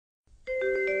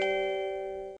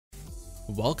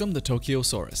Welcome to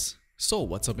Tokyosaurus. So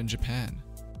what's up in Japan?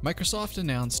 Microsoft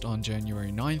announced on January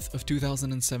 9th of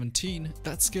 2017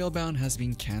 that Scalebound has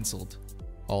been cancelled.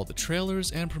 All the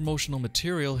trailers and promotional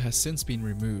material has since been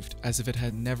removed as if it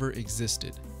had never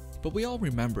existed. But we all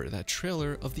remember that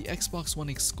trailer of the Xbox One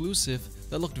exclusive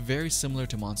that looked very similar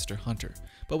to Monster Hunter,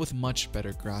 but with much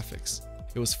better graphics.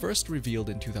 It was first revealed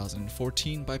in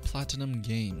 2014 by Platinum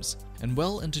Games, and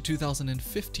well into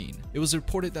 2015, it was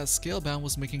reported that Scalebound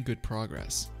was making good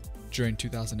progress. During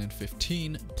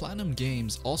 2015, Platinum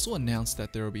Games also announced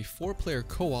that there will be 4-player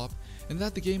co-op and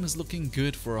that the game is looking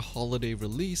good for a holiday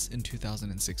release in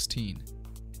 2016.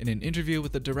 In an interview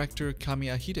with the director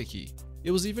Kamiya Hideki,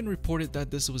 it was even reported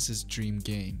that this was his dream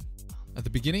game. At the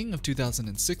beginning of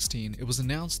 2016, it was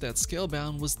announced that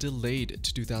Scalebound was delayed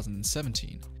to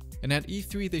 2017, and at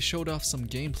E3 they showed off some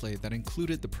gameplay that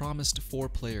included the promised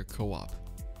 4-player co-op.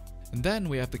 And then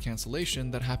we have the cancellation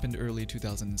that happened early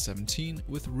 2017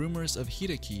 with rumors of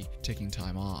Hideki taking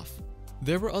time off.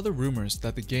 There were other rumors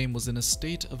that the game was in a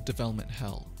state of development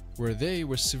hell, where they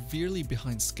were severely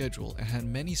behind schedule and had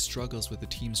many struggles with the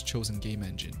team's chosen game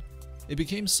engine. It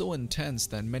became so intense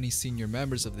that many senior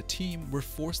members of the team were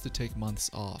forced to take months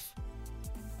off.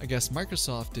 I guess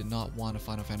Microsoft did not want a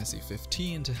Final Fantasy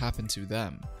 15 to happen to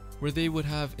them, where they would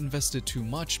have invested too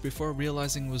much before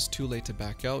realizing it was too late to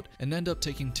back out and end up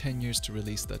taking 10 years to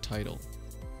release the title.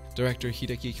 Director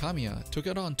Hideki Kamiya took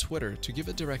it on Twitter to give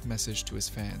a direct message to his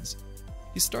fans.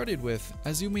 He started with,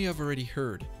 "As you may have already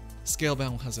heard,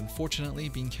 Scalebound has unfortunately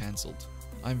been cancelled.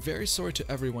 I'm very sorry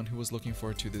to everyone who was looking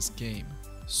forward to this game.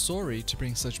 Sorry to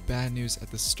bring such bad news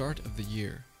at the start of the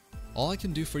year. All I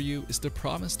can do for you is to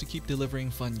promise to keep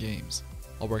delivering fun games.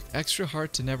 I'll work extra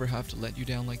hard to never have to let you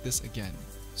down like this again.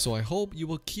 So I hope you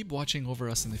will keep watching over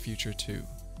us in the future too."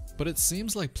 But it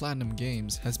seems like Platinum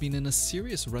Games has been in a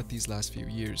serious rut these last few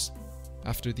years.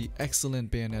 After the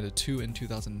excellent Bayonetta 2 in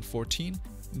 2014,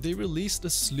 they released a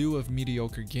slew of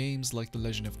mediocre games like The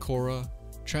Legend of Korra,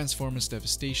 Transformers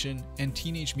Devastation, and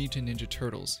Teenage Mutant Ninja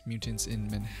Turtles: Mutants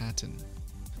in Manhattan.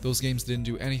 Those games didn't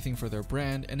do anything for their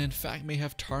brand and in fact may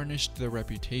have tarnished their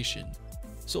reputation.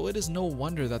 So it is no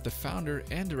wonder that the founder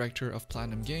and director of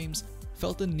Platinum Games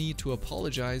felt the need to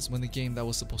apologize when the game that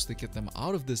was supposed to get them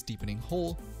out of this deepening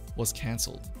hole was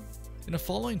cancelled. In a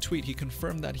following tweet, he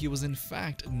confirmed that he was in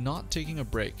fact not taking a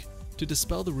break to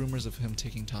dispel the rumors of him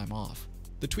taking time off.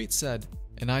 The tweet said,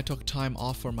 "And I took time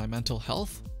off for my mental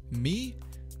health? Me?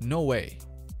 No way.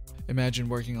 Imagine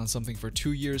working on something for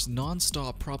 2 years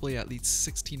non-stop, probably at least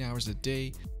 16 hours a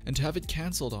day, and to have it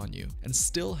cancelled on you and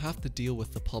still have to deal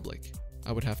with the public.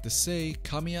 I would have to say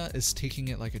Kamiya is taking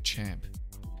it like a champ."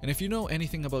 And if you know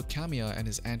anything about Kamiya and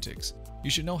his antics,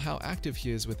 you should know how active he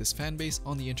is with his fanbase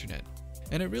on the internet.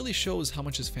 And it really shows how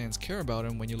much his fans care about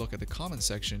him when you look at the comment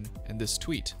section and this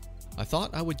tweet. "I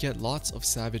thought I would get lots of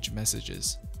savage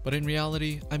messages, but in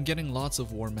reality, I'm getting lots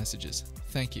of warm messages.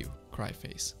 Thank you, cry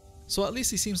face." So at least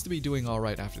he seems to be doing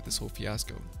alright after this whole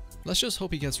fiasco. Let's just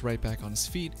hope he gets right back on his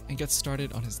feet and gets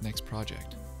started on his next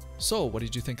project. So what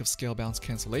did you think of Scalebound's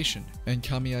cancellation and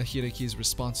Kamiya Hideki's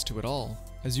response to it all?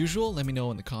 As usual, let me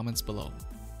know in the comments below.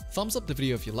 Thumbs up the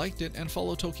video if you liked it and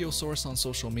follow Tokyosaurus on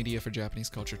social media for Japanese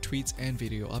culture tweets and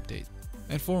video updates.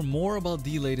 And for more about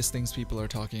the latest things people are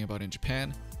talking about in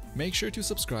Japan, make sure to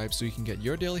subscribe so you can get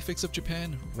your daily fix of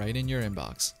Japan right in your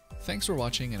inbox. Thanks for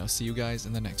watching and I'll see you guys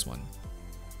in the next one.